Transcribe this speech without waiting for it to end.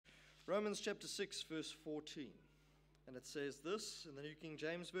Romans chapter 6, verse 14. And it says this in the New King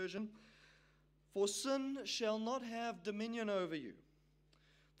James Version: "For sin shall not have dominion over you,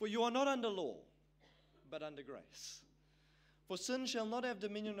 for you are not under law, but under grace." For sin shall not have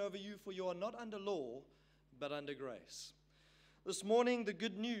dominion over you, for you are not under law, but under grace. This morning, the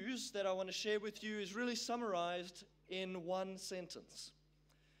good news that I want to share with you is really summarized in one sentence.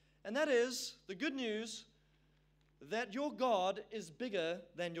 And that is the good news that your God is bigger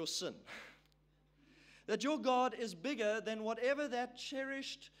than your sin. That your God is bigger than whatever that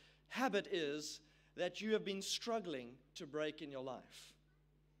cherished habit is that you have been struggling to break in your life.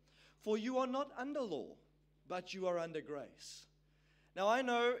 For you are not under law, but you are under grace. Now, I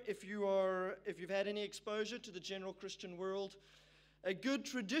know if you've had any exposure to the general Christian world, a good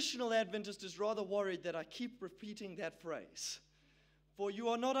traditional Adventist is rather worried that I keep repeating that phrase. For you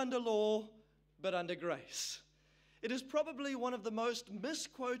are not under law, but under grace. It is probably one of the most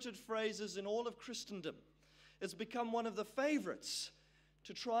misquoted phrases in all of Christendom. It's become one of the favorites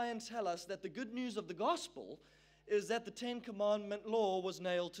to try and tell us that the good news of the gospel is that the Ten Commandment law was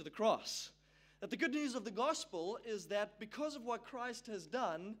nailed to the cross. That the good news of the gospel is that because of what Christ has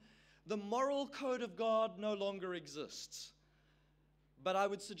done, the moral code of God no longer exists. But I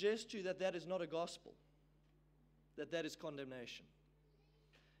would suggest to you that that is not a gospel, that is condemnation.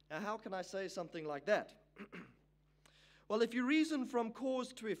 Now, how can I say something like that? Well, if you reason from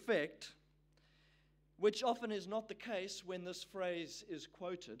cause to effect, which often is not the case when this phrase is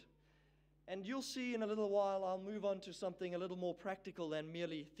quoted, and you'll see in a little while I'll move on to something a little more practical than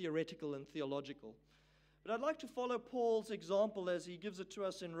merely theoretical and theological. But I'd like to follow Paul's example as he gives it to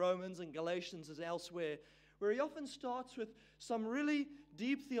us in Romans and Galatians as elsewhere, where he often starts with some really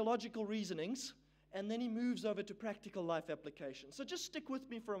deep theological reasonings, and then he moves over to practical life application. So just stick with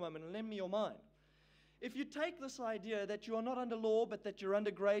me for a moment and lend me your mind. If you take this idea that you are not under law, but that you're under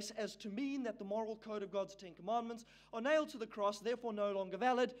grace, as to mean that the moral code of God's Ten Commandments are nailed to the cross, therefore no longer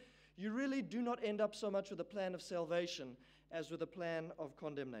valid, you really do not end up so much with a plan of salvation as with a plan of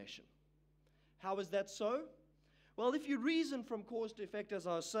condemnation. How is that so? Well, if you reason from cause to effect, as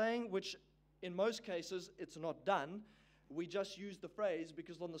I was saying, which in most cases it's not done, we just use the phrase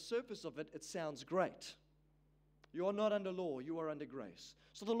because on the surface of it, it sounds great. You are not under law, you are under grace.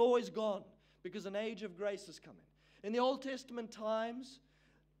 So the law is gone because an age of grace is coming. In the Old Testament times,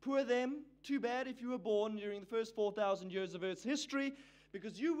 poor them, too bad if you were born during the first 4,000 years of Earth's history,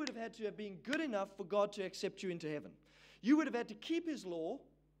 because you would have had to have been good enough for God to accept you into heaven. You would have had to keep His law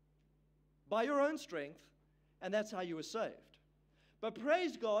by your own strength, and that's how you were saved. But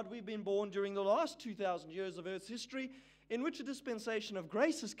praise God, we've been born during the last 2,000 years of Earth's history, in which a dispensation of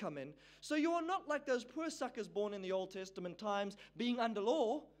grace has come in. So you are not like those poor suckers born in the Old Testament times, being under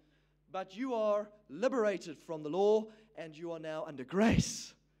law, but you are liberated from the law, and you are now under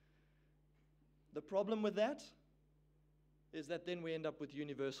grace. The problem with that is that then we end up with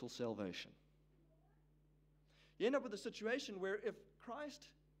universal salvation. You end up with a situation where if Christ's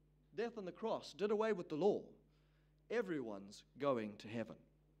death on the cross did away with the law, everyone's going to heaven.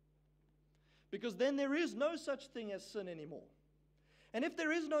 Because then there is no such thing as sin anymore. And if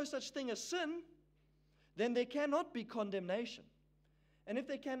there is no such thing as sin, then there cannot be condemnation. And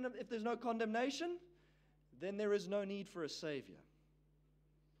if there's no condemnation, then there is no need for a Savior.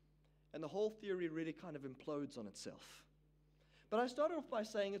 And the whole theory really kind of implodes on itself. But I started off by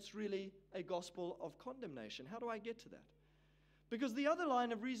saying it's really a gospel of condemnation. How do I get to that? Because the other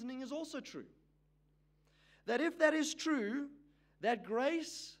line of reasoning is also true. That if that is true, that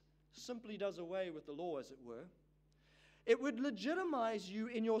grace simply does away with the law, as it were, it would legitimize you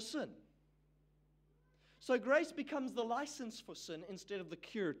in your sin. So grace becomes the license for sin instead of the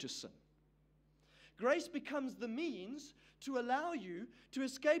cure to sin. Grace becomes the means to allow you to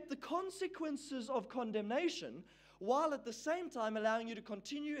escape the consequences of condemnation, while at the same time allowing you to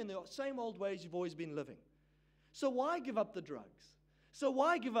continue in the same old ways you've always been living. So why give up the drugs? So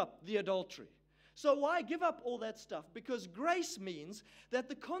why give up the adultery? So why give up all that stuff? Because grace means that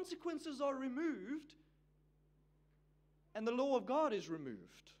the consequences are removed and the law of God is removed.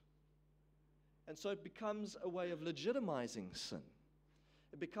 And so it becomes a way of legitimizing sin.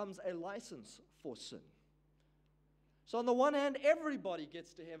 It becomes a license for sin. So on the one hand, everybody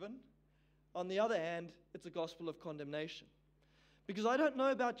gets to heaven. On the other hand, it's a gospel of condemnation. Because I don't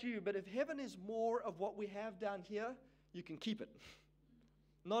know about you, but if heaven is more of what we have down here, you can keep it.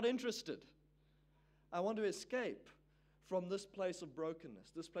 Not interested. I want to escape from this place of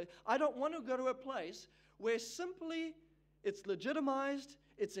brokenness. This place. I don't want to go to a place where simply it's legitimized,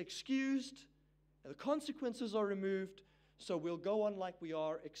 it's excused, and the consequences are removed, so we'll go on like we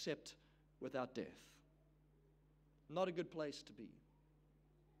are, except without death. Not a good place to be.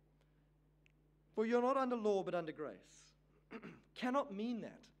 For you're not under law, but under grace. Cannot mean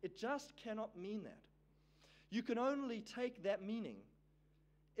that. It just cannot mean that. You can only take that meaning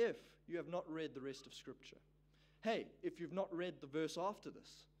if you have not read the rest of Scripture. Hey, if you've not read the verse after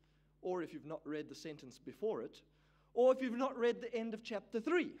this, or if you've not read the sentence before it, or if you've not read the end of chapter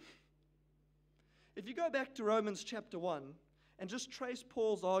 3. If you go back to Romans chapter 1 and just trace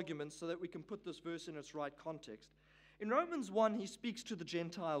Paul's arguments so that we can put this verse in its right context. In Romans 1, he speaks to the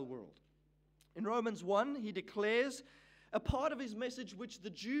Gentile world. In Romans 1, he declares a part of his message which the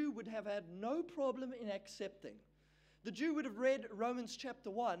Jew would have had no problem in accepting. The Jew would have read Romans chapter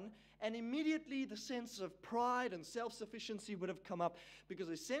 1, and immediately the sense of pride and self-sufficiency would have come up, because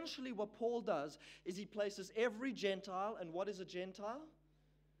essentially what Paul does is he places every Gentile, and what is a Gentile?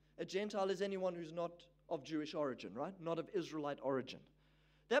 A Gentile is anyone who's not of Jewish origin, right? Not of Israelite origin.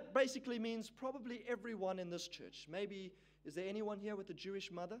 That basically means probably everyone in this church. Maybe, is there anyone here with a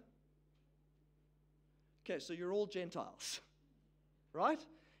Jewish mother? Okay, so you're all Gentiles, right?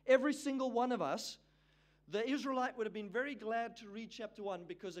 Every single one of us. The Israelite would have been very glad to read chapter 1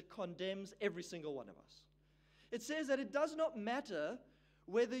 because it condemns every single one of us. It says that it does not matter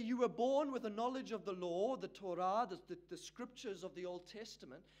whether you were born with a knowledge of the law, the Torah, the scriptures of the Old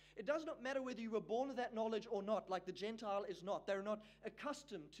Testament. It does not matter whether you were born with that knowledge or not, like the Gentile is not. They're not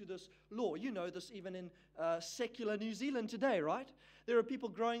accustomed to this law. You know this even in secular New Zealand today, right? There are people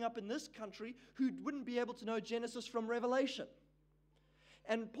growing up in this country who wouldn't be able to know Genesis from Revelation.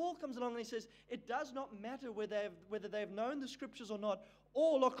 And Paul comes along and he says, it does not matter whether they've known the scriptures or not,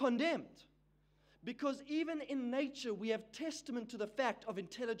 all are condemned. Because even in nature, we have testament to the fact of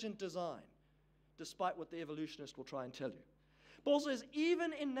intelligent design, despite what the evolutionist will try and tell you. Paul says,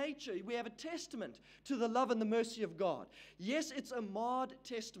 even in nature, we have a testament to the love and the mercy of God. Yes, it's a marred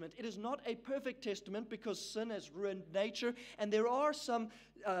testament. It is not a perfect testament because sin has ruined nature, and there are some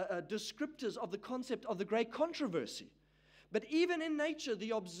descriptors of the concept of the great controversy. But even in nature,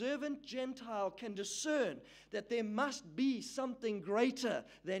 the observant Gentile can discern that there must be something greater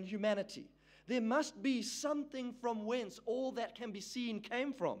than humanity. There must be something from whence all that can be seen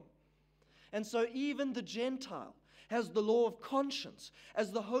came from. And so even the Gentile has the law of conscience,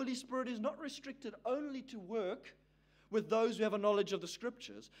 as the Holy Spirit is not restricted only to work with those who have a knowledge of the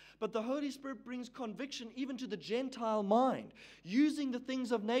Scriptures, but the Holy Spirit brings conviction even to the Gentile mind, using the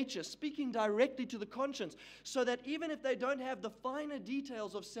things of nature, speaking directly to the conscience, so that even if they don't have the finer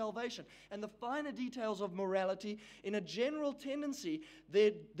details of salvation and the finer details of morality, in a general tendency,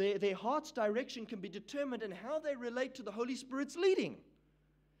 their heart's direction can be determined in how they relate to the Holy Spirit's leading.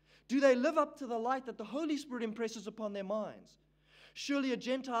 Do they live up to the light that the Holy Spirit impresses upon their minds? Surely a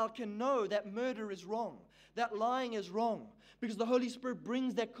Gentile can know that murder is wrong, that lying is wrong, because the Holy Spirit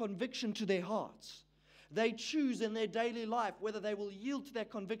brings that conviction to their hearts. They choose in their daily life whether they will yield to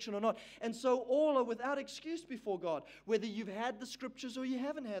that conviction or not. And so all are without excuse before God, whether you've had the Scriptures or you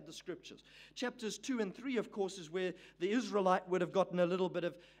haven't had the Scriptures. Chapters 2 and 3, of course, is where the Israelite would have gotten a little bit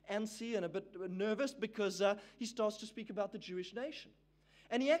of antsy and a bit nervous, because he starts to speak about the Jewish nation.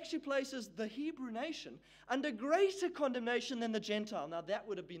 And he actually places the Hebrew nation under greater condemnation than the Gentile. Now, that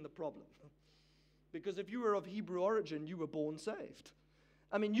would have been the problem. Because if you were of Hebrew origin, you were born saved.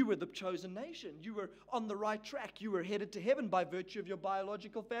 I mean, you were the chosen nation. You were on the right track. You were headed to heaven by virtue of your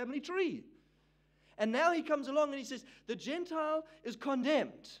biological family tree. And now he comes along and he says, the Gentile is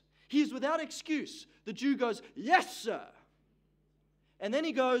condemned. He is without excuse. The Jew goes, yes, sir. And then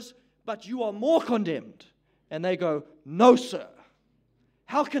he goes, but you are more condemned. And they go, no, sir.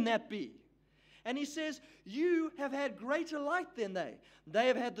 How can that be? And he says, you have had greater light than they. They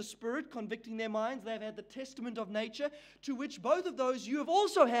have had the Spirit convicting their minds. They have had the testament of nature, to which both of those you have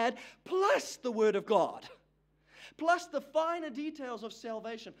also had, plus the Word of God, plus the finer details of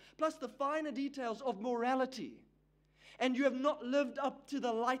salvation, plus the finer details of morality. And you have not lived up to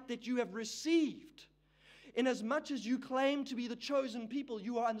the light that you have received. Inasmuch as you claim to be the chosen people,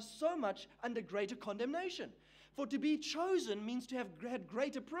 you are so much under greater condemnation. For to be chosen means to have had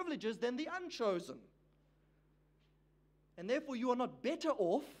greater privileges than the unchosen. And therefore you are not better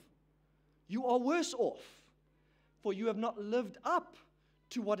off, you are worse off. For you have not lived up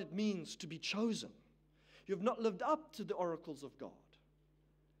to what it means to be chosen. You have not lived up to the oracles of God.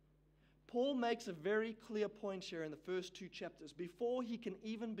 Paul makes a very clear point here in the first 2 chapters. Before he can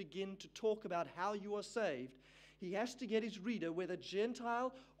even begin to talk about how you are saved, he has to get his reader, whether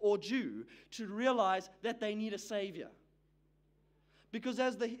Gentile or Jew, to realize that they need a Savior. Because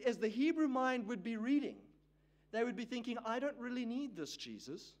as the Hebrew mind would be reading, they would be thinking, I don't really need this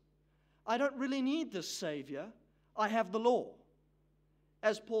Jesus. I don't really need this Savior. I have the law.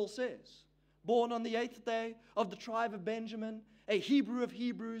 As Paul says, born on the 8th day of the tribe of Benjamin, a Hebrew of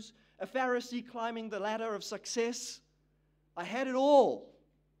Hebrews, a Pharisee climbing the ladder of success. I had it all.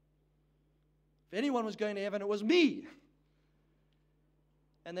 If anyone was going to heaven, it was me.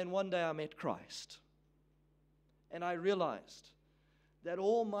 And then one day I met Christ. And I realized that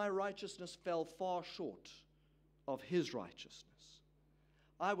all my righteousness fell far short of His righteousness.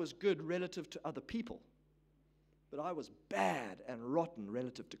 I was good relative to other people, but I was bad and rotten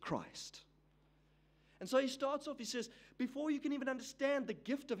relative to Christ. And so he starts off, he says, before you can even understand the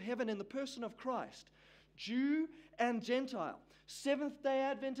gift of heaven in the person of Christ, Jew and Gentile, Seventh-day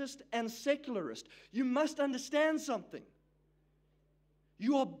Adventist and secularist, you must understand something.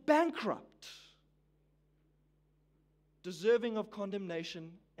 You are bankrupt, deserving of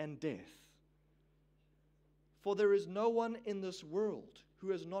condemnation and death. For there is no one in this world who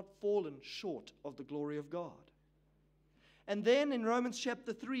has not fallen short of the glory of God. And then in Romans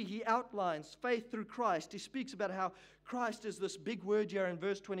chapter 3, he outlines faith through Christ. He speaks about how Christ is this big word here in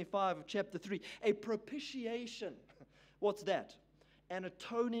verse 25 of chapter 3, a propitiation. What's that? An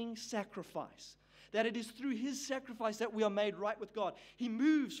atoning sacrifice. That it is through His sacrifice that we are made right with God. He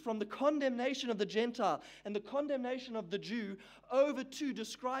moves from the condemnation of the Gentile and the condemnation of the Jew over to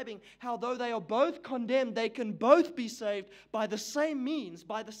describing how though they are both condemned, they can both be saved by the same means,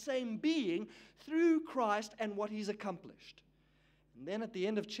 by the same being, through Christ and what He's accomplished. And then at the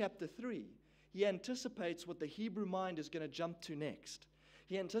end of chapter 3, he anticipates what the Hebrew mind is going to jump to next.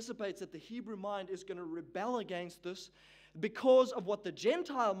 He anticipates that the Hebrew mind is going to rebel against this because of what the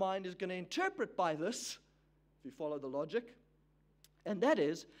Gentile mind is going to interpret by this, if you follow the logic. And that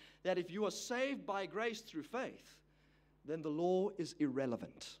is that if you are saved by grace through faith, then the law is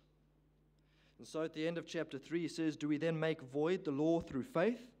irrelevant. And so at the end of chapter 3, he says, do we then make void the law through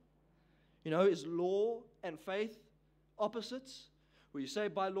faith? You know, is law and faith opposites? Were you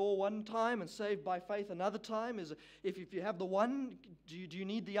saved by law one time and saved by faith another time? If you have the one, do you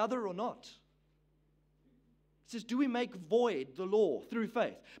need the other or not? It says, do we make void the law through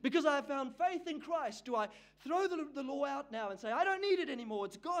faith? Because I have found faith in Christ, do I throw the law out now and say, I don't need it anymore,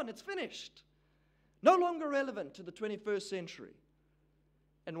 it's gone, it's finished? No longer relevant to the 21st century.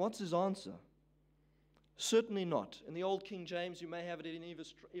 And what's his answer? Certainly not. In the old King James, you may have it in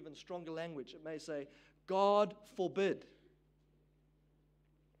even stronger language. It may say, God forbid.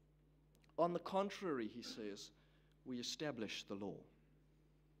 On the contrary, he says, we establish the law.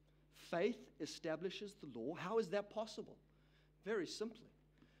 Faith establishes the law. How is that possible? Very simply.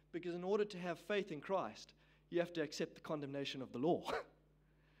 Because in order to have faith in Christ, you have to accept the condemnation of the law.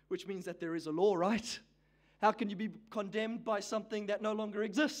 Which means that there is a law, right? How can you be condemned by something that no longer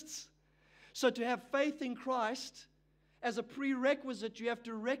exists? So to have faith in Christ, as a prerequisite, you have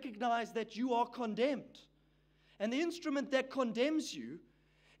to recognize that you are condemned. And the instrument that condemns you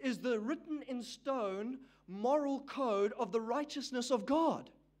is the written in stone moral code of the righteousness of God.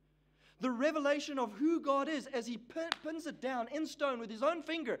 The revelation of who God is as He pins it down in stone with His own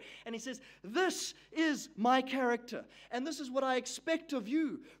finger. And He says, this is my character. And this is what I expect of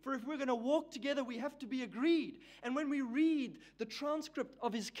you. For if we're going to walk together, we have to be agreed. And when we read the transcript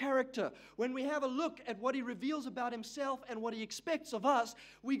of His character, when we have a look at what He reveals about Himself and what He expects of us,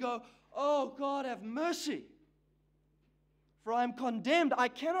 we go, oh, God, have mercy. For I am condemned. I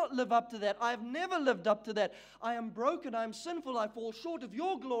cannot live up to that. I have never lived up to that. I am broken. I am sinful. I fall short of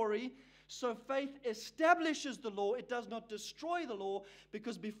your glory. So faith establishes the law. It does not destroy the law,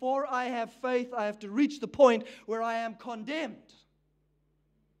 because before I have faith, I have to reach the point where I am condemned.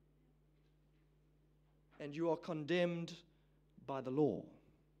 And you are condemned by the law.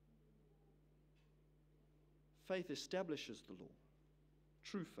 Faith establishes the law.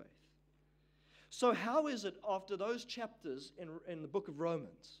 True faith. So how is it after those chapters in the book of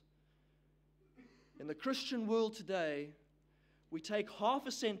Romans, in the Christian world today, we take half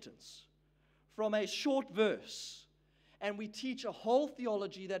a sentence from a short verse and we teach a whole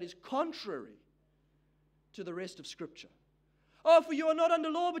theology that is contrary to the rest of Scripture? Oh, for you are not under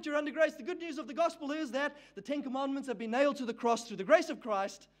law, but you're under grace. The good news of the gospel is that the 10 Commandments have been nailed to the cross through the grace of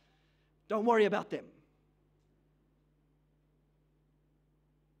Christ. Don't worry about them.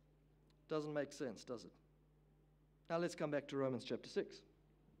 Doesn't make sense, does it? Now let's come back to Romans chapter 6.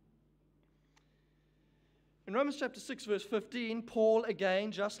 In Romans chapter 6, verse 15, Paul,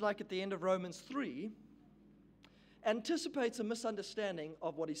 again, just like at the end of Romans 3, anticipates a misunderstanding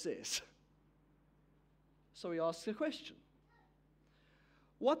of what he says. So he asks a question.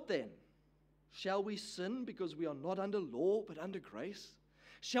 What then? Shall we sin because we are not under law but under grace?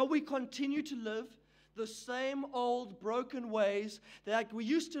 Shall we continue to live the same old broken ways that we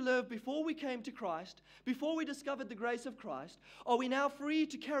used to live before we came to Christ, before we discovered the grace of Christ? Are we now free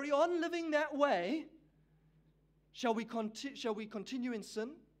to carry on living that way? Shall we continue in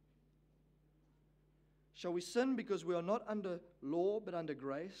sin? Shall we sin because we are not under law but under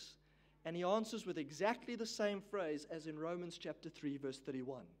grace? And he answers with exactly the same phrase as in Romans chapter 3, verse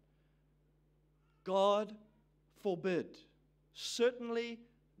 31. God forbid. Certainly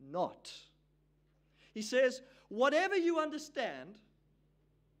not. He says, whatever you understand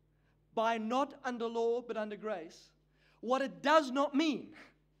by not under law but under grace, what it does not mean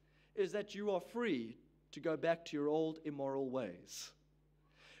is that you are free to go back to your old immoral ways.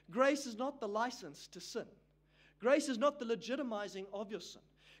 Grace is not the license to sin. Grace is not the legitimizing of your sin.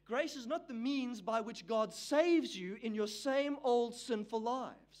 Grace is not the means by which God saves you in your same old sinful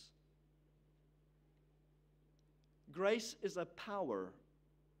lives. Grace is a power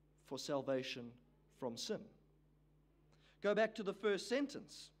for salvation from sin. Go back to the first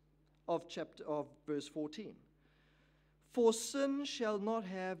sentence of verse 14. For sin shall not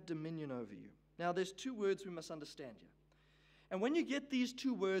have dominion over you. Now there's two words we must understand here. And when you get these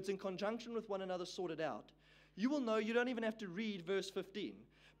two words in conjunction with one another sorted out, you will know you don't even have to read verse 15,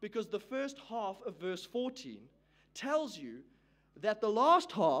 because the first half of verse 14 tells you that the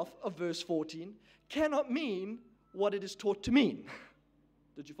last half of verse 14 cannot mean what it is taught to mean.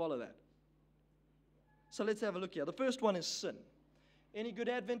 Did you follow that? So let's have a look here. The first one is sin. Any good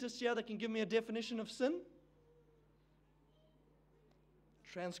Adventists here that can give me a definition of sin?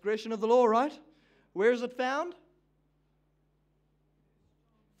 Transgression of the law, right? Where is it found?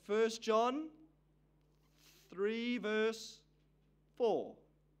 1 John 3, verse 4.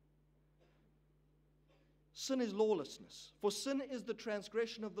 Sin is lawlessness. For sin is the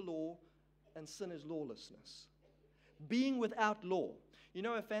transgression of the law, and sin is lawlessness. Being without law. You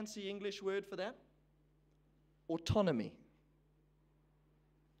know a fancy English word for that? Autonomy.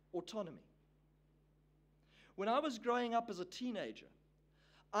 Autonomy. When I was growing up as a teenager,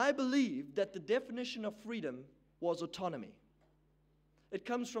 I believed that the definition of freedom was autonomy. It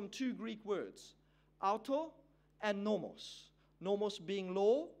comes from two Greek words, auto and nomos. Nomos being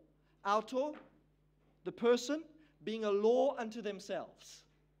law, auto, the person, being a law unto themselves.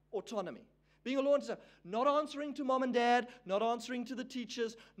 Autonomy. Being a law unto themselves. Not answering to mom and dad, not answering to the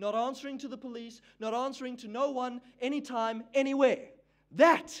teachers, not answering to the police, not answering to no one, anytime, anywhere.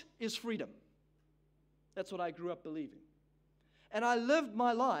 That is freedom. That's what I grew up believing. And I lived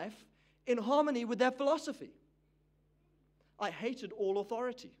my life in harmony with that philosophy. I hated all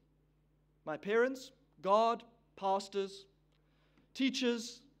authority. My parents, God, pastors,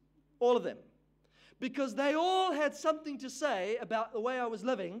 teachers, all of them. Because they all had something to say about the way I was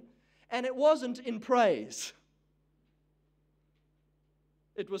living, and it wasn't in praise.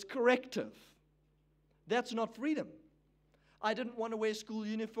 It was corrective. That's not freedom. I didn't want to wear school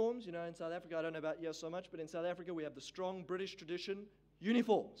uniforms. You know, in South Africa, I don't know about here so much, but in South Africa, we have the strong British tradition,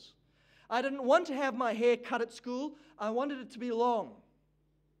 uniforms. I didn't want to have my hair cut at school. I wanted it to be long.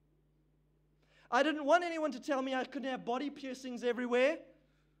 I didn't want anyone to tell me I couldn't have body piercings everywhere.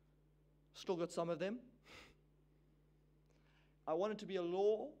 Still got some of them. I wanted to be a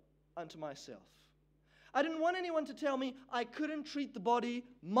law unto myself. I didn't want anyone to tell me I couldn't treat the body,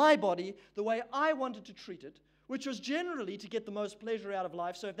 my body, the way I wanted to treat it, which was generally to get the most pleasure out of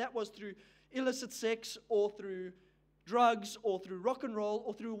life. So if that was through illicit sex or through drugs or through rock and roll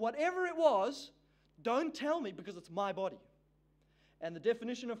or through whatever it was, don't tell me, because it's my body. And the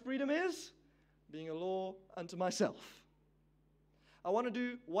definition of freedom is being a law unto myself. I want to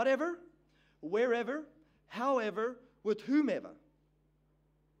do whatever, wherever, however, with whomever.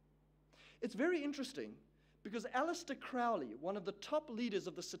 It's very interesting because Aleister Crowley, one of the top leaders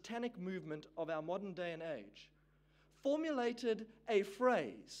of the satanic movement of our modern day and age, formulated a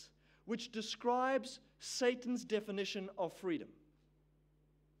phrase which describes Satan's definition of freedom.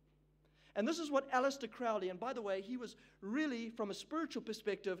 And this is what Aleister Crowley, and by the way, he was really, from a spiritual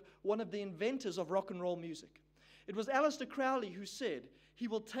perspective, one of the inventors of rock and roll music. It was Aleister Crowley who said he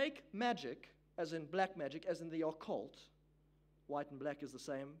will take magic, as in black magic, as in the occult. White and black is the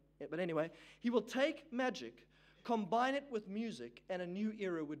same. But anyway, he will take magic, combine it with music, and a new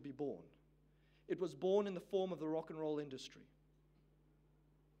era would be born. It was born in the form of the rock and roll industry.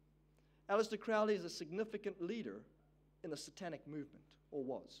 Aleister Crowley is a significant leader in the satanic movement, or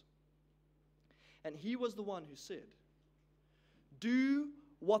was. And he was the one who said, "Do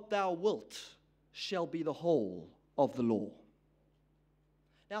what thou wilt shall be the whole of the law."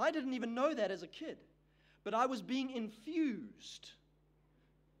 Now, I didn't even know that as a kid, but I was being infused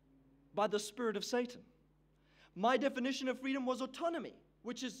by the spirit of Satan. My definition of freedom was autonomy,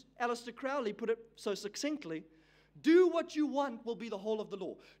 which is, Aleister Crowley put it so succinctly, do what you want will be the whole of the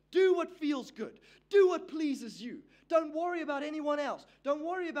law. Do what feels good. Do what pleases you. Don't worry about anyone else. Don't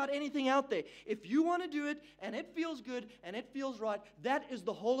worry about anything out there. If you want to do it and it feels good and it feels right, that is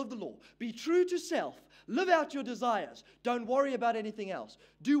the whole of the law. Be true to self. Live out your desires. Don't worry about anything else.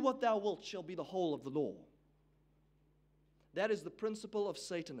 Do what thou wilt shall be the whole of the law. That is the principle of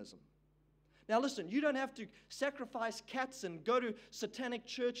Satanism. Now listen, you don't have to sacrifice cats and go to satanic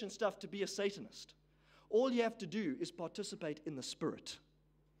church and stuff to be a Satanist. All you have to do is participate in the Spirit.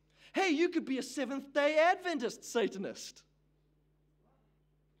 Hey, you could be a Seventh-day Adventist Satanist.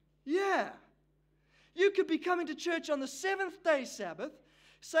 Yeah. You could be coming to church on the seventh-day Sabbath,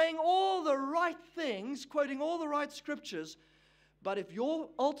 saying all the right things, quoting all the right scriptures, but if your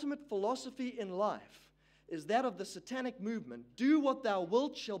ultimate philosophy in life is that of the satanic movement, do what thou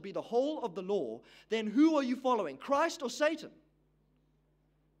wilt shall be the whole of the law, then who are you following, Christ or Satan?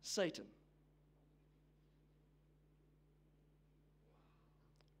 Satan.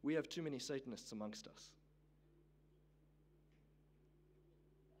 We have too many Satanists amongst us.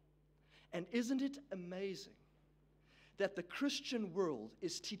 And isn't it amazing that the Christian world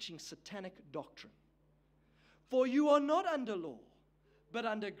is teaching satanic doctrine? For you are not under law, but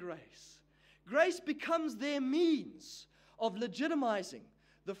under grace. Grace becomes their means of legitimizing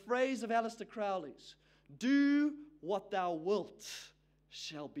the phrase of Aleister Crowley's, do what thou wilt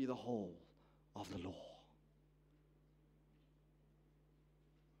shall be the whole of the law.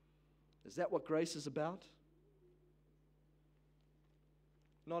 Is that what grace is about?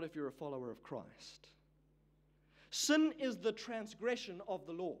 Not if you're a follower of Christ. Sin is the transgression of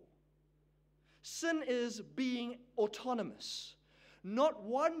the law. Sin is being autonomous. Not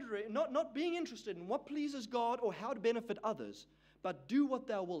being interested in what pleases God or how to benefit others, but do what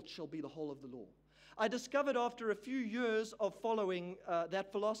thou wilt shall be the whole of the law. I discovered after a few years of following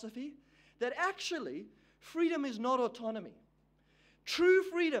that philosophy that actually freedom is not autonomy. True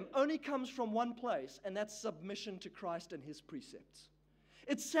freedom only comes from one place, and that's submission to Christ and His precepts.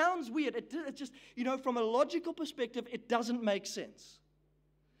 It sounds weird. It just, from a logical perspective, it doesn't make sense.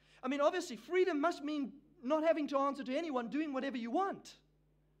 I mean, obviously, freedom must mean not having to answer to anyone, doing whatever you want.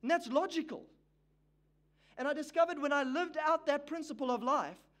 And that's logical. And I discovered when I lived out that principle of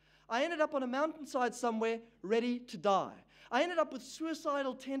life, I ended up on a mountainside somewhere ready to die. I ended up with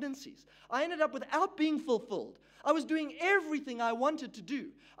suicidal tendencies. I ended up without being fulfilled. I was doing everything I wanted to do.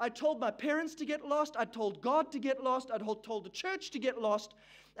 I told my parents to get lost. I told God to get lost. I told the church to get lost.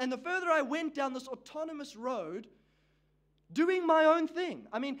 And the further I went down this autonomous road, doing my own thing.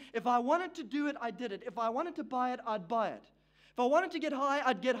 I mean, if I wanted to do it, I did it. If I wanted to buy it, I'd buy it. If I wanted to get high,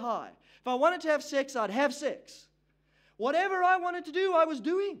 I'd get high. If I wanted to have sex, I'd have sex. Whatever I wanted to do, I was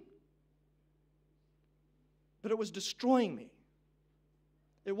doing. But it was destroying me.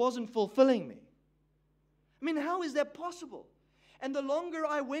 It wasn't fulfilling me. I mean, how is that possible? And the longer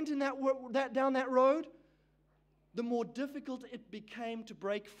I went in down that road, the more difficult it became to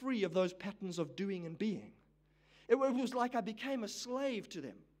break free of those patterns of doing and being. It was like I became a slave to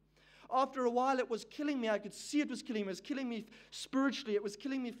them. After a while, it was killing me. I could see it was killing me. It was killing me spiritually. It was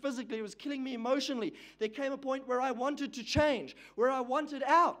killing me physically. It was killing me emotionally. There came a point where I wanted to change, where I wanted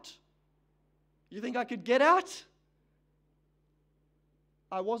out. You think I could get out?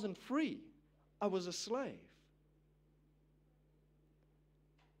 I wasn't free. I was a slave.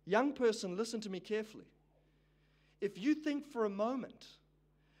 Young person, listen to me carefully. If you think for a moment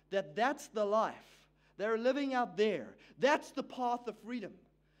that that's the life they're living out there, that's the path of freedom.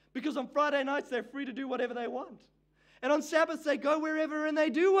 Because on Friday nights, they're free to do whatever they want. And on Sabbath, they go wherever and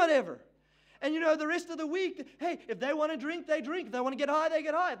they do whatever. And the rest of the week, hey, if they want to drink, they drink. If they want to get high, they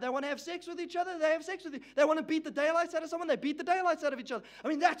get high. If they want to have sex with each other, they have sex with each other. They want to beat the daylights out of someone, they beat the daylights out of each other. I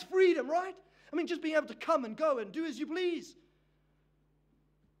mean, that's freedom, right? I mean, just being able to come and go and do as you please.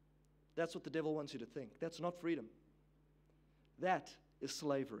 That's what the devil wants you to think. That's not freedom. That is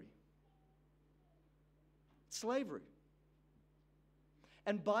slavery. Slavery.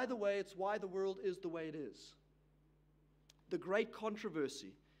 And by the way, it's why the world is the way it is. The great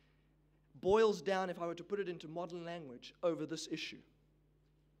controversy boils down, if I were to put it into modern language, over this issue.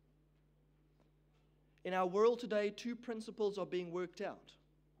 In our world today, two principles are being worked out.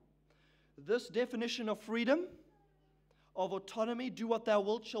 This definition of freedom, of autonomy, do what thou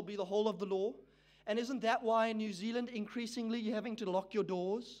wilt shall be the whole of the law. And isn't that why in New Zealand increasingly you're having to lock your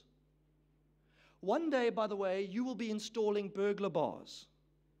doors? One day, by the way, you will be installing burglar bars.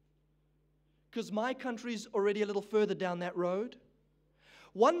 Because my country's already a little further down that road.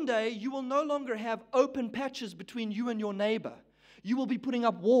 One day, you will no longer have open patches between you and your neighbor. You will be putting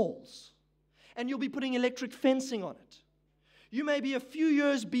up walls. And you'll be putting electric fencing on it. You may be a few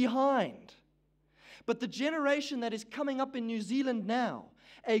years behind. But the generation that is coming up in New Zealand now,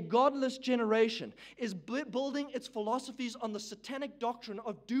 a godless generation, is building its philosophies on the satanic doctrine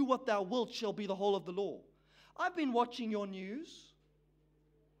of do what thou wilt shall be the whole of the law. I've been watching your news.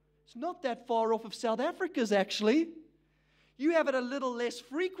 It's not that far off of South Africa's, actually. You have it a little less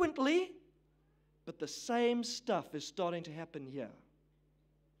frequently, but the same stuff is starting to happen here.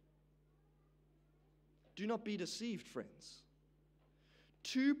 Do not be deceived, friends.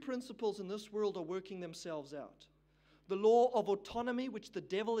 Two principles in this world are working themselves out. The law of autonomy, which the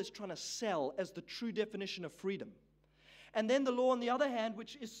devil is trying to sell as the true definition of freedom. And then the law, on the other hand,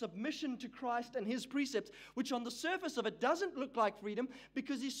 which is submission to Christ and his precepts, which on the surface of it doesn't look like freedom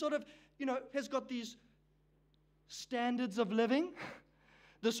because he sort of, has got these standards of living,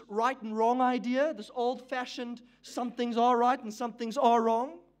 this right and wrong idea, this old-fashioned some things are right and some things are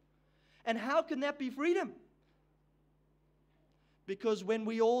wrong. And how can that be freedom? Because when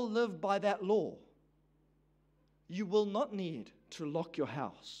we all live by that law, you will not need to lock your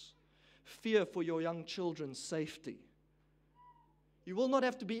house, fear for your young children's safety. You will not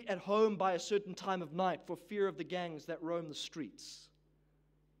have to be at home by a certain time of night for fear of the gangs that roam the streets.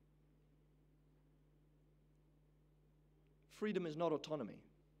 Freedom is not autonomy.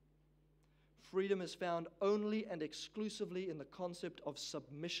 Freedom is found only and exclusively in the concept of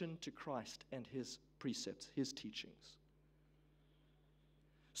submission to Christ and his precepts, his teachings.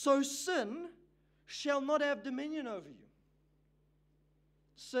 So sin shall not have dominion over you.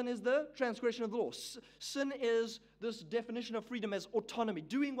 Sin is the transgression of the law. Sin is this definition of freedom as autonomy.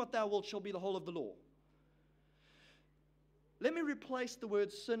 Doing what thou wilt shall be the whole of the law. Let me replace the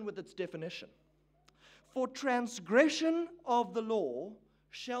word sin with its definition. For transgression of the law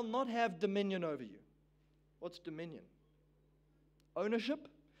shall not have dominion over you. What's dominion? Ownership.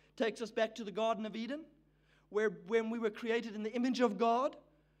 Takes us back to the Garden of Eden, where when we were created in the image of God,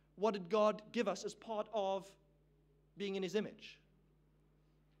 what did God give us as part of being in his image?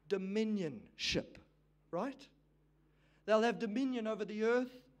 Dominionship, right? They'll have dominion over the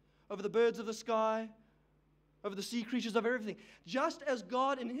earth, over the birds of the sky, over the sea creatures, of everything. Just as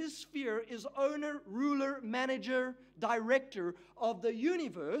God in his sphere is owner, ruler, manager, director of the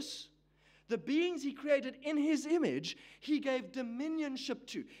universe, the beings he created in his image, he gave dominionship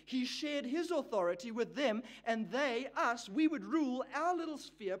to. He shared his authority with them, and they, us, we would rule our little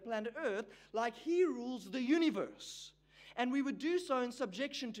sphere, planet Earth, like he rules the universe. And we would do so in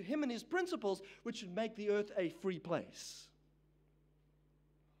subjection to him and his principles, which would make the earth a free place.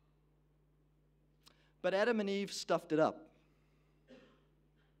 But Adam and Eve stuffed it up.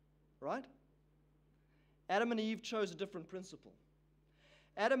 Right? Adam and Eve chose a different principle.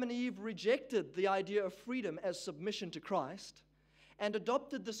 Adam and Eve rejected the idea of freedom as submission to Christ and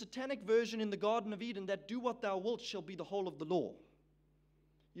adopted the satanic version in the Garden of Eden that do what thou wilt shall be the whole of the law.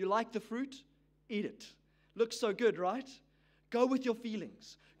 You like the fruit? Eat it. Looks so good, right? Go with your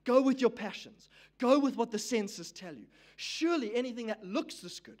feelings. Go with your passions. Go with what the senses tell you. Surely anything that looks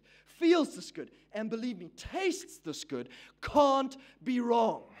this good, feels this good, and believe me, tastes this good, can't be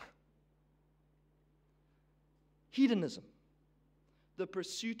wrong. Hedonism, the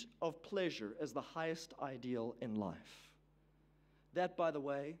pursuit of pleasure as the highest ideal in life. That, by the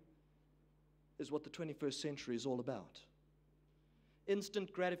way, is what the 21st century is all about.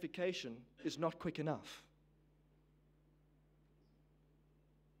 Instant gratification is not quick enough.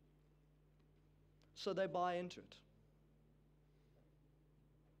 So they buy into it.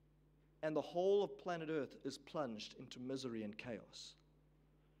 And the whole of planet Earth is plunged into misery and chaos.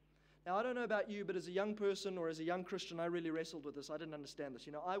 Now, I don't know about you, but as a young person or as a young Christian, I really wrestled with this. I didn't understand this.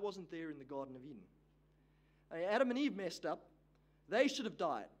 I wasn't there in the Garden of Eden. Adam and Eve messed up. They should have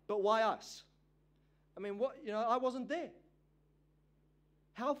died. But why us? I wasn't there.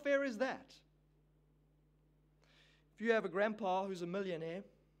 How fair is that? If you have a grandpa who's a millionaire,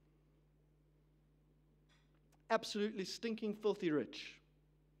 absolutely stinking filthy rich,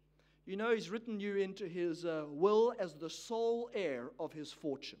 he's written you into his will as the sole heir of his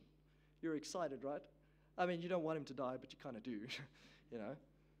fortune. You're excited, right? You don't want him to die, but you kind of do,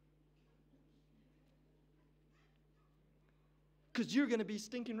 Because you're going to be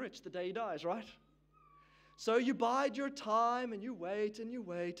stinking rich the day he dies, right? So you bide your time, and you wait, and you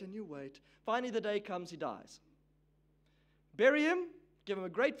wait, and you wait. Finally, the day comes, he dies. Bury him, give him a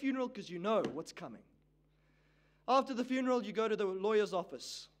great funeral, because you know what's coming. After the funeral, you go to the lawyer's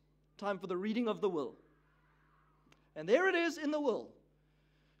office. Time for the reading of the will. And there it is in the will.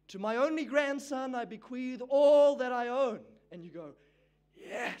 To my only grandson, I bequeath all that I own. And you go,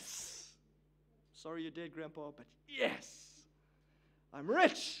 yes. Sorry you're dead, Grandpa, but yes. I'm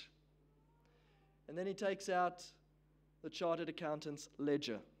rich. And then he takes out the chartered accountant's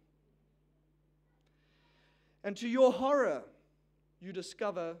ledger. And to your horror, you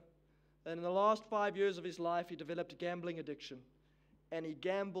discover that in the last 5 years of his life, he developed a gambling addiction, and he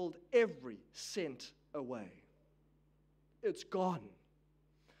gambled every cent away. It's gone.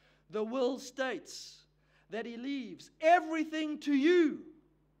 The will states that he leaves everything to you,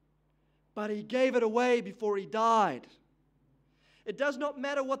 but he gave it away before he died. It does not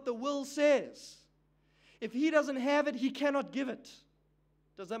matter what the will says. If he doesn't have it, he cannot give it.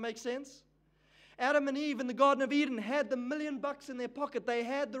 Does that make sense? Adam and Eve in the Garden of Eden had the $1 million in their pocket. They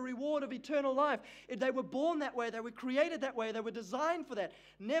had the reward of eternal life. They were born that way. They were created that way. They were designed for that.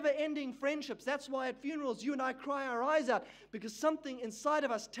 Never-ending friendships. That's why at funerals you and I cry our eyes out, because something inside of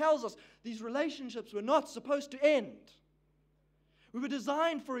us tells us these relationships were not supposed to end. We were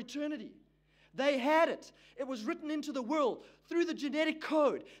designed for eternity. They had it. It was written into the world through the genetic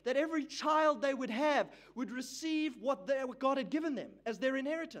code that every child they would have would receive what God had given them as their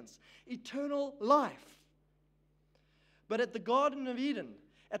inheritance, eternal life. But at the Garden of Eden,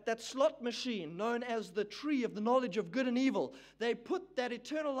 at that slot machine known as the tree of the knowledge of good and evil, they put that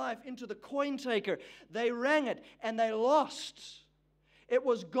eternal life into the coin taker. They rang it and they lost. It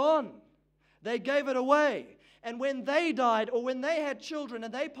was gone. They gave it away. And when they died, or when they had children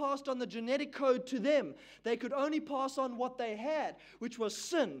and they passed on the genetic code to them, they could only pass on what they had, which was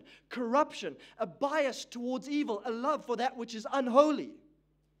sin, corruption, a bias towards evil, a love for that which is unholy,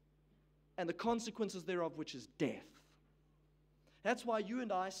 and the consequences thereof, which is death. That's why you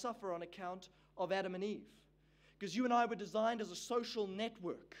and I suffer on account of Adam and Eve, because you and I were designed as a social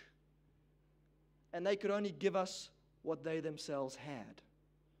network, and they could only give us what they themselves had,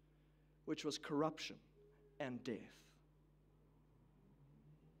 which was corruption and death.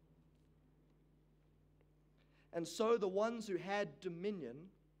 And so the ones who had dominion,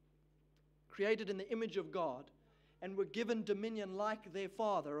 created in the image of God, and were given dominion like their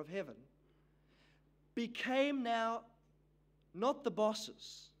Father of heaven, became now not the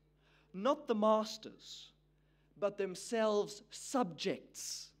bosses, not the masters, but themselves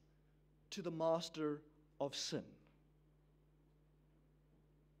subjects to the master of sin.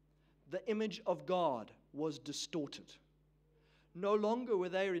 The image of God was distorted. No longer were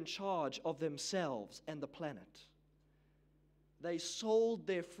they in charge of themselves and the planet. They sold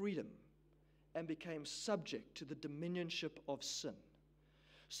their freedom and became subject to the dominionship of sin,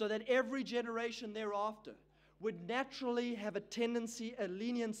 so that every generation thereafter would naturally have a tendency, a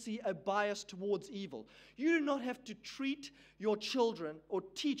leniency, a bias towards evil. You do not have to treat your children or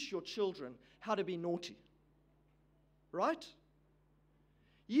teach your children how to be naughty. Right?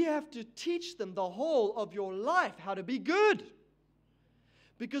 You have to teach them the whole of your life how to be good,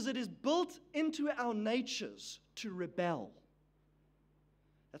 because it is built into our natures to rebel.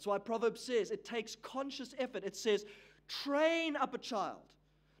 That's why Proverbs says it takes conscious effort. It says, train up a child.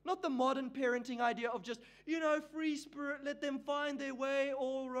 Not the modern parenting idea of just, free spirit, let them find their way,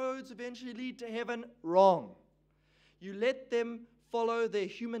 all roads eventually lead to heaven. Wrong. You let them follow their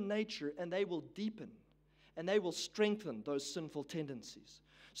human nature, and they will deepen, and they will strengthen those sinful tendencies.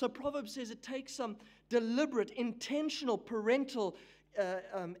 So Proverbs says it takes some deliberate, intentional parental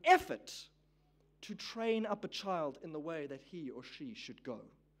effort to train up a child in the way that he or she should go,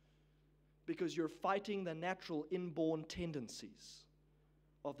 because you're fighting the natural inborn tendencies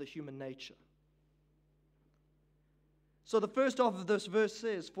of the human nature. So the first half of this verse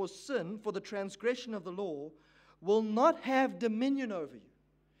says, for sin, for the transgression of the law, will not have dominion over you.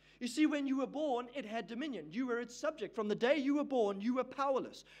 You see, when you were born, it had dominion. You were its subject. From the day you were born, you were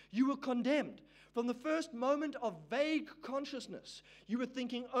powerless. You were condemned. From the first moment of vague consciousness, you were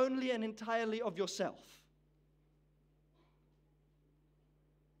thinking only and entirely of yourself.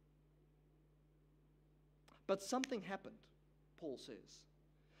 But something happened, Paul says.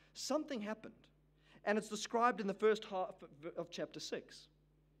 Something happened. And it's described in the first half of chapter 6.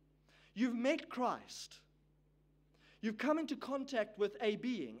 You've met Christ. You've come into contact with a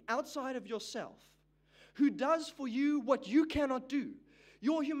being outside of yourself who does for you what you cannot do.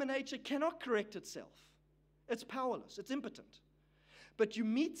 Your human nature cannot correct itself. It's powerless. It's impotent. But you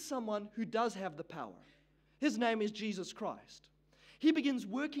meet someone who does have the power. His name is Jesus Christ. He begins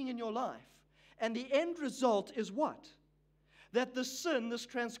working in your life. And the end result is what? That the sin, this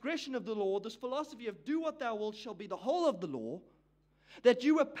transgression of the law, this philosophy of do what thou wilt shall be the whole of the law, that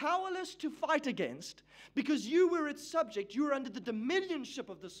you were powerless to fight against because you were its subject. You were under the dominionship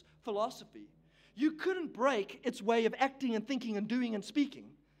of this philosophy. You couldn't break its way of acting and thinking and doing and speaking.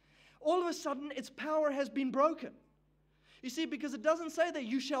 All of a sudden, its power has been broken. You see, because it doesn't say that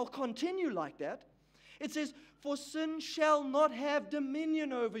you shall continue like that. It says, for sin shall not have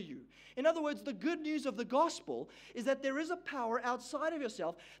dominion over you. In other words, the good news of the gospel is that there is a power outside of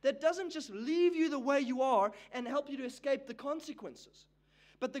yourself that doesn't just leave you the way you are and help you to escape the consequences.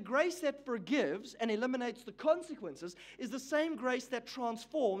 But the grace that forgives and eliminates the consequences is the same grace that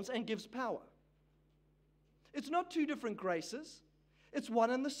transforms and gives power. It's not two different graces. It's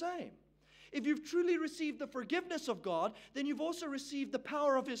one and the same. If you've truly received the forgiveness of God, then you've also received the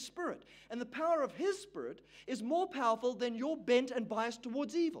power of His Spirit. And the power of His Spirit is more powerful than your bent and bias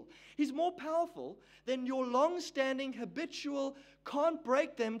towards evil. He's more powerful than your long-standing, habitual, can't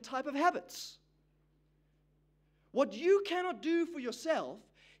break them type of habits. What you cannot do for yourself,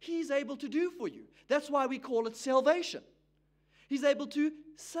 He's able to do for you. That's why we call it salvation. He's able to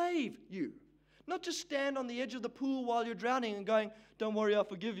save you. Not just stand on the edge of the pool while you're drowning and going, don't worry, I'll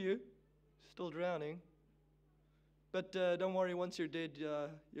forgive you. Still drowning. But don't worry, once you're dead,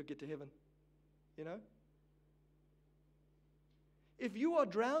 you'll get to heaven. You know? If you are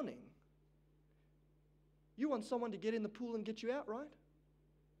drowning, you want someone to get in the pool and get you out, right?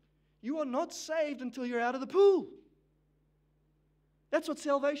 You are not saved until you're out of the pool. That's what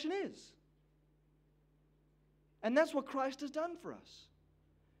salvation is. And that's what Christ has done for us.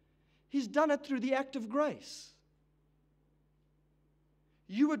 He's done it through the act of grace.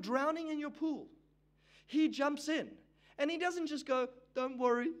 You were drowning in your pool. He jumps in. And He doesn't just go, don't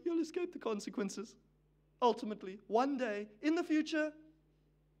worry, you'll escape the consequences. Ultimately, one day, in the future,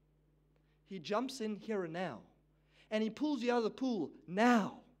 He jumps in here and now. And He pulls you out of the pool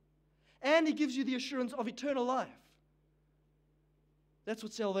now. And He gives you the assurance of eternal life. That's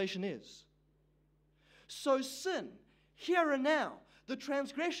what salvation is. So sin, here and now, the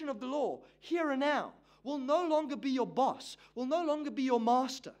transgression of the law, here and now, will no longer be your boss, will no longer be your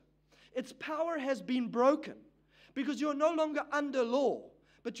master. Its power has been broken because you're no longer under law,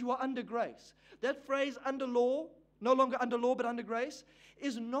 but you are under grace. That phrase, under law, no longer under law, but under grace,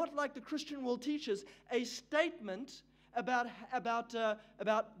 is not like the Christian world teaches, a statement about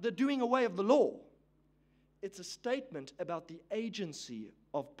the doing away of the law. It's a statement about the agency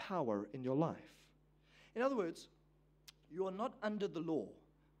of power in your life. In other words, you are not under the law,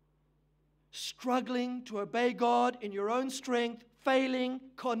 struggling to obey God in your own strength, failing,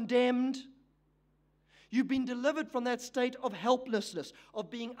 condemned. You've been delivered from that state of helplessness,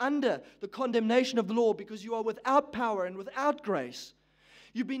 of being under the condemnation of the law because you are without power and without grace.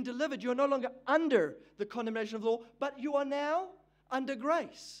 You've been delivered. You're no longer under the condemnation of the law, but you are now under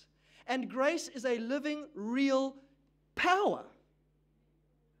grace. And grace is a living, real power.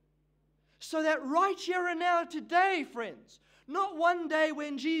 So that right here and now, today, friends, not one day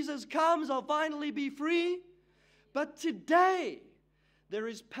when Jesus comes, I'll finally be free, but today there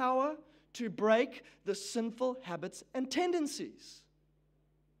is power to break the sinful habits and tendencies.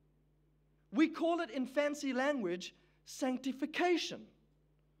 We call it in fancy language sanctification.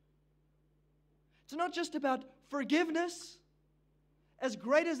 It's not just about forgiveness. As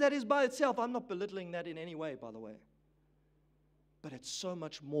great as that is by itself, I'm not belittling that in any way, by the way. But it's so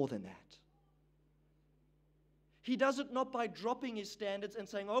much more than that. He does it not by dropping His standards and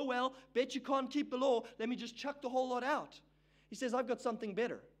saying, oh, well, bet you can't keep the law. Let me just chuck the whole lot out. He says, I've got something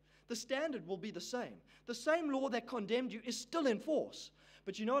better. The standard will be the same. The same law that condemned you is still in force.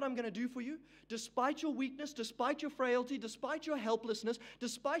 But you know what I'm going to do for you? Despite your weakness, despite your frailty, despite your helplessness,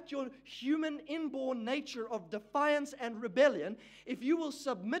 despite your human inborn nature of defiance and rebellion, if you will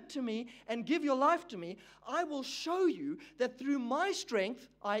submit to me and give your life to me, I will show you that through my strength,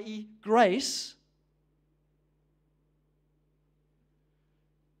 i.e. grace,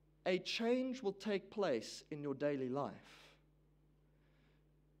 a change will take place in your daily life.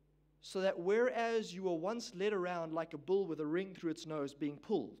 So that whereas you were once led around like a bull with a ring through its nose being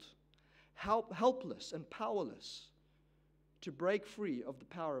pulled, helpless and powerless to break free of the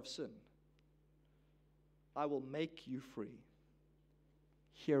power of sin, I will make you free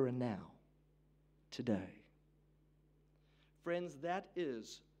here and now, today. Friends, that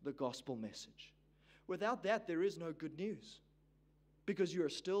is the gospel message. Without that, there is no good news. Because you are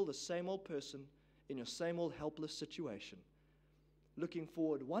still the same old person in your same old helpless situation, looking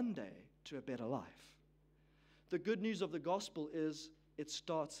forward one day to a better life. The good news of the gospel is it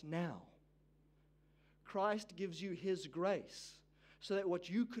starts now. Christ gives you His grace so that what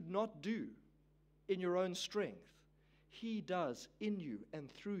you could not do in your own strength, He does in you and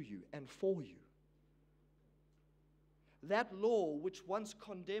through you and for you. That law which once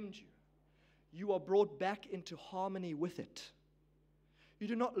condemned you, you are brought back into harmony with it. You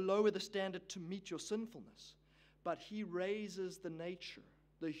do not lower the standard to meet your sinfulness, but He raises the nature,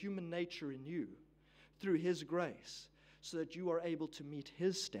 the human nature in you through His grace so that you are able to meet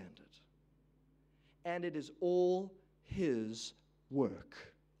His standard. and it is all His work.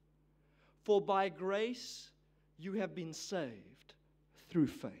 For by grace you have been saved through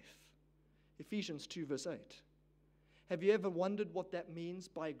faith. Ephesians 2 verse 8. Have you ever wondered what that means,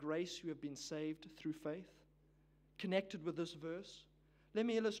 by grace you have been saved through faith? Connected with this verse? Let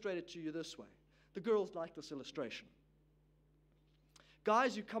me illustrate it to you this way. The girls like this illustration.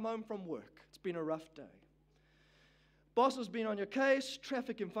 Guys, you come home from work. It's been a rough day. Boss has been on your case.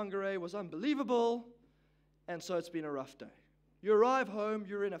 Traffic in Whangarei was unbelievable. And so it's been a rough day. You arrive home.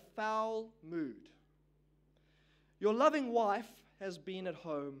 You're in a foul mood. Your loving wife has been at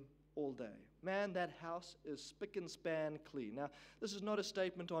home all day. Man, that house is spick and span clean. Now, this is not a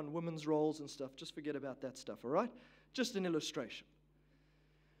statement on women's roles and stuff. Just forget about that stuff, all right? Just an illustration.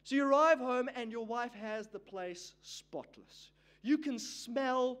 So you arrive home and your wife has the place spotless. You can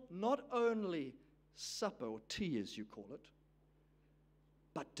smell not only supper, or tea as you call it,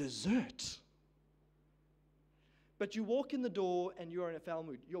 but dessert. But you walk in the door and you're in a foul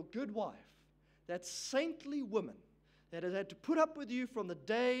mood. Your good wife, that saintly woman that has had to put up with you from the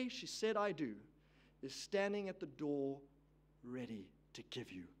day she said I do, is standing at the door ready to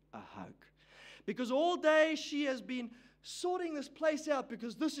give you a hug. Because all day she has been sorting this place out,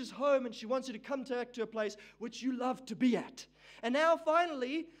 because this is home and she wants you to come back to a place which you love to be at. And now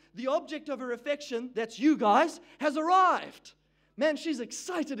finally, the object of her affection, that's you guys, has arrived. Man, she's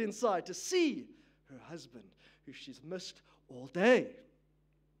excited inside to see her husband, who she's missed all day.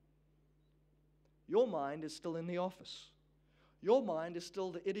 Your mind is still in the office. Your mind is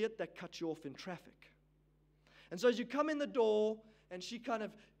still the idiot that cut you off in traffic. And so as you come in the door, and she kind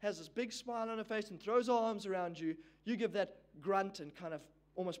of has this big smile on her face and throws her arms around you, you give that grunt and kind of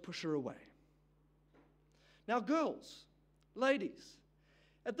almost push her away. Now, girls, ladies,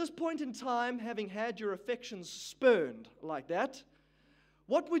 at this point in time, having had your affections spurned like that,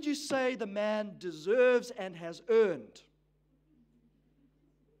 what would you say the man deserves and has earned?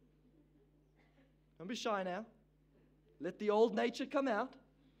 Don't be shy now. Let the old nature come out.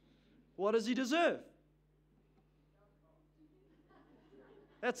 What does he deserve?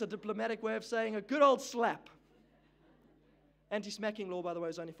 That's a diplomatic way of saying a good old slap. Anti-smacking law, by the way,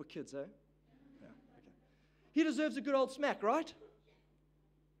 is only for kids, eh? Yeah, okay. He deserves a good old smack, right?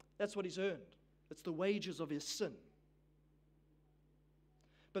 That's what he's earned. It's the wages of his sin.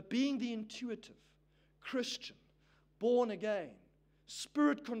 But being the intuitive, Christian, born again,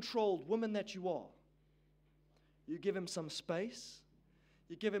 spirit-controlled woman that you are, you give him some space,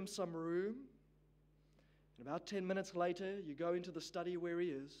 you give him some room, and about 10 minutes later, you go into the study where he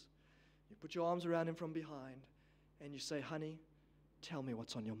is, you put your arms around him from behind, and you say, honey, tell me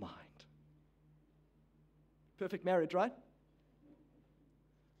what's on your mind. Perfect marriage, right?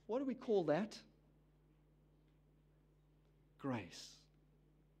 What do we call that? Grace.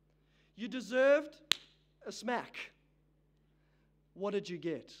 You deserved a smack. What did you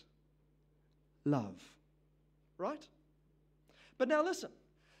get? Love. Right? But now listen,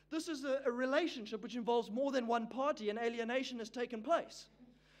 this is a relationship which involves more than one party, and alienation has taken place.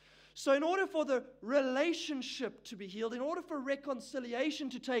 So in order for the relationship to be healed, in order for reconciliation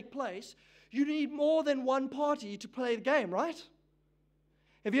to take place, you need more than one party to play the game, right?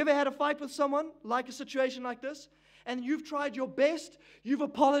 Have you ever had a fight with someone, like a situation like this, and you've tried your best, you've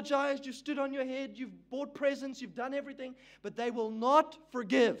apologized, you've stood on your head, you've bought presents, you've done everything, but they will not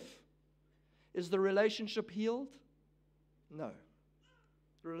forgive? Is the relationship healed? No.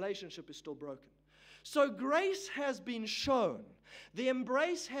 The relationship is still broken. So grace has been shown. The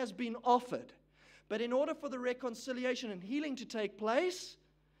embrace has been offered. But in order for the reconciliation and healing to take place,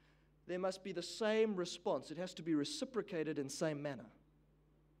 there must be the same response. It has to be reciprocated in the same manner.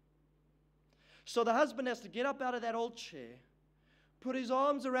 So the husband has to get up out of that old chair, put his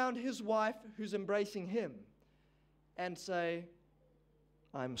arms around his wife who's embracing him, and say,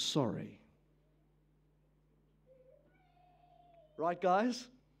 I'm sorry. Right, guys?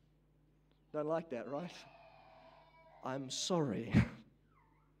 Don't like that, right? I'm sorry.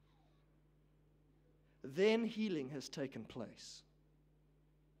 Then healing has taken place.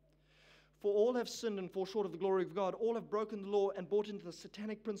 For all have sinned and fall short of the glory of God. All have broken the law and bought into the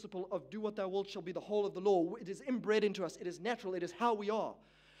satanic principle of do what thou wilt shall be the whole of the law. It is inbred into us. It is natural. It is how we are.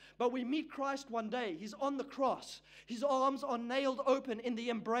 But we meet Christ one day. He's on the cross. His arms are nailed open in the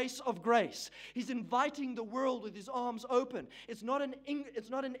embrace of grace. He's inviting the world with his arms open. It's not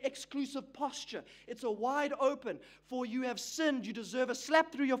an exclusive posture. It's a wide open. For you have sinned. You deserve a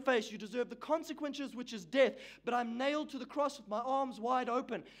slap through your face. You deserve the consequences, which is death. But I'm nailed to the cross with my arms wide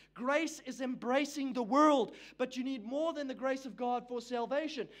open. Grace is embracing the world. But you need more than the grace of God for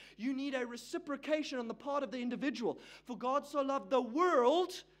salvation. You need a reciprocation on the part of the individual. For God so loved the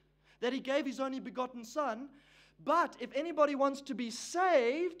world that He gave His only begotten Son. But if anybody wants to be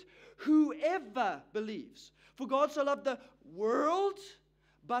saved, whoever believes. For God so loved the world,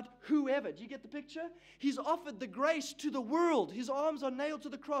 but whoever. Do you get the picture? He's offered the grace to the world. His arms are nailed to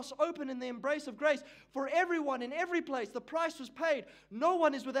the cross, open in the embrace of grace for everyone in every place. The price was paid. No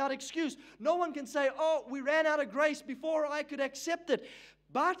one is without excuse. No one can say, oh, we ran out of grace before I could accept it.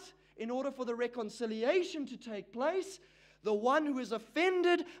 But in order for the reconciliation to take place, the one who is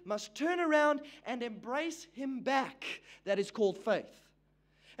offended must turn around and embrace him back. That is called faith.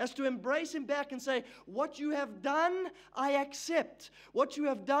 As to embrace him back and say, what you have done, I accept. What you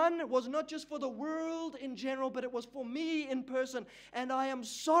have done was not just for the world in general, but it was for me in person. And I am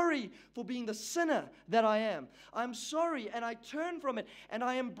sorry for being the sinner that I am. I'm sorry, and I turn from it, and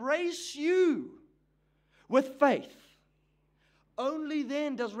I embrace you with faith. Only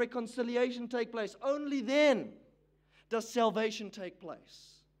then does reconciliation take place. Only then does salvation take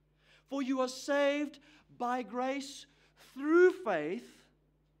place. For you are saved by grace through faith,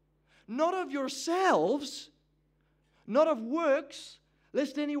 not of yourselves, not of works,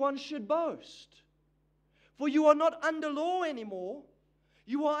 lest anyone should boast. For you are not under law anymore,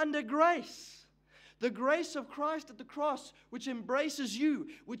 you are under grace. The grace of Christ at the cross, which embraces you,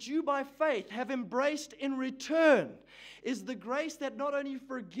 which you by faith have embraced in return, is the grace that not only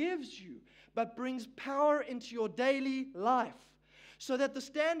forgives you, but brings power into your daily life. So that the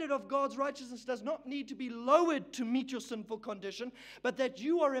standard of God's righteousness does not need to be lowered to meet your sinful condition, but that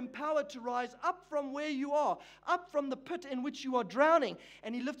you are empowered to rise up from where you are, up from the pit in which you are drowning,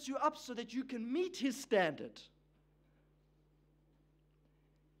 and He lifts you up so that you can meet His standard.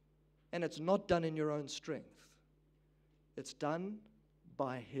 And it's not done in your own strength. It's done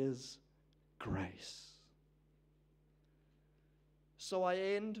by His grace. So I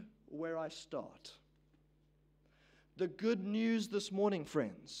end where I start. The good news this morning,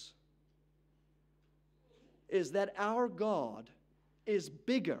 friends, is that our God is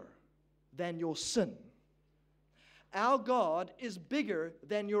bigger than your sin. Our God is bigger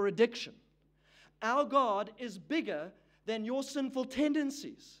than your addiction. Our God is bigger than your sinful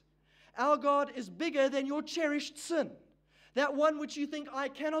tendencies. Our God is bigger than your cherished sin. That one which you think, I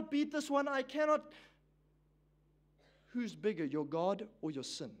cannot beat this one, I cannot. Who's bigger, your God or your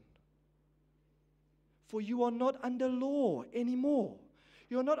sin? For you are not under law anymore.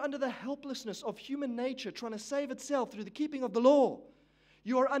 You are not under the helplessness of human nature trying to save itself through the keeping of the law.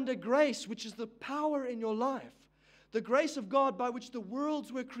 You are under grace, which is the power in your life. The grace of God by which the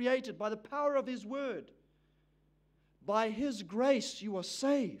worlds were created, by the power of His word. By His grace you are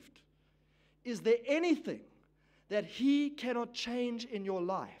saved. Is there anything that He cannot change in your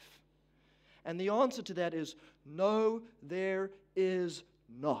life? And the answer to that is, no, there is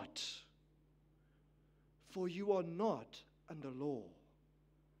not. For you are not under law,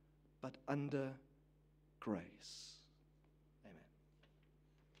 but under grace. Amen.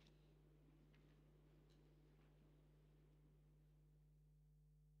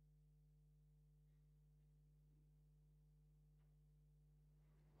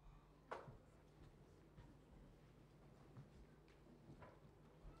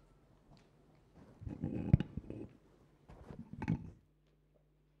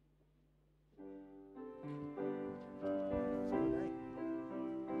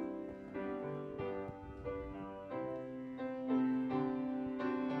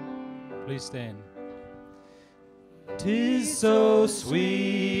 Please stand. 'Tis so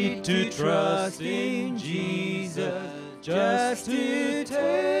sweet to trust in Jesus, just to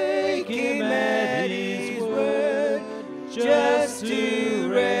take Him at His word, just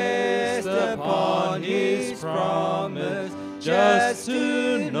to rest upon His promise, just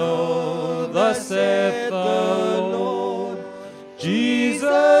to know thus saith the Lord.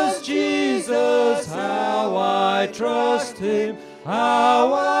 Jesus, Jesus, how I trust Him,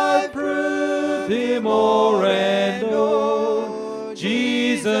 how I prove Him o'er and o'er.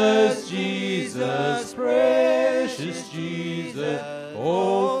 Jesus, Jesus, precious Jesus,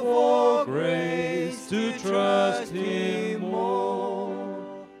 oh, for grace to trust Him more.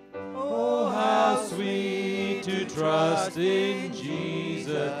 Oh, how sweet to trust in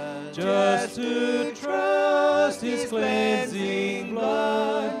Jesus, just to trust His cleansing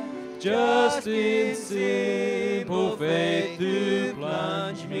blood, just in simple faith to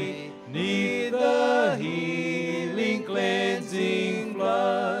plunge me 'neath the healing cleansing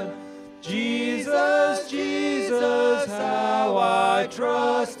flood. Jesus, Jesus, how I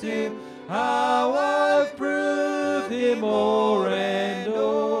trust Him, how I've proved Him o'er and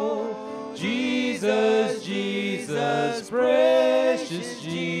o'er. Jesus, Jesus, precious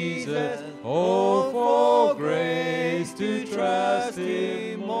Jesus, oh, for grace to trust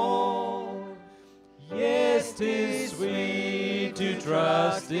Him more.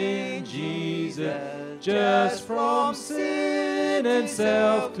 trust in Jesus, just from sin and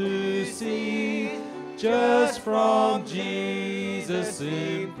self to cease, just from Jesus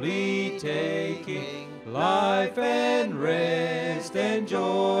simply taking life and rest and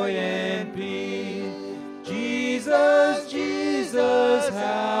joy and peace. Jesus, Jesus,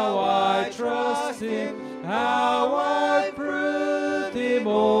 how I trust Him, how I prove Him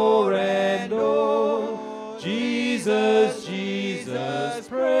o'er and o'er. Jesus, Jesus,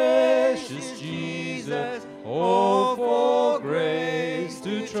 precious Jesus, oh, for grace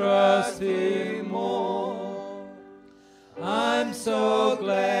to trust Him more. I'm so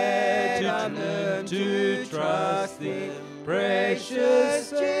glad to learn to trust Thee, precious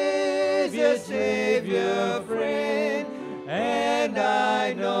Savior, Savior, friend, and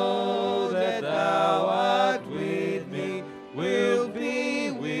I know that Thou art with me, will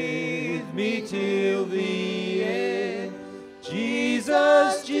be with me till the end.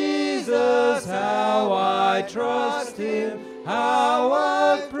 Jesus, Jesus, how I trust Him, how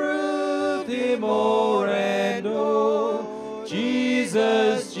I've proved Him o'er and o'er.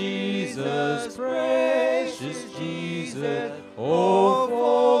 Jesus, Jesus, precious Jesus, oh,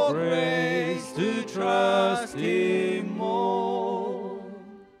 for grace to trust Him more.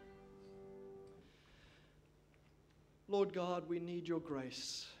 Lord God, we need your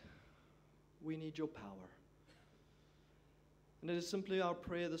grace. We need your power. And it is simply our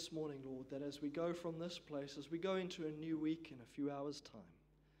prayer this morning, Lord, that as we go from this place, as we go into a new week in a few hours' time,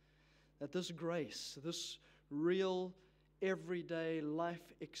 that this grace, this real, everyday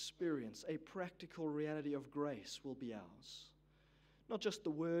life experience, a practical reality of grace will be ours. Not just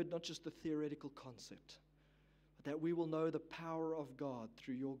the word, not just the theoretical concept, but that we will know the power of God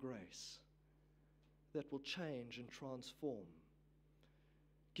through your grace that will change and transform,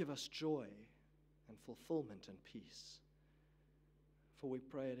 give us joy and fulfillment and peace. For we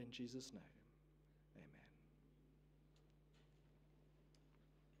pray it in Jesus' name.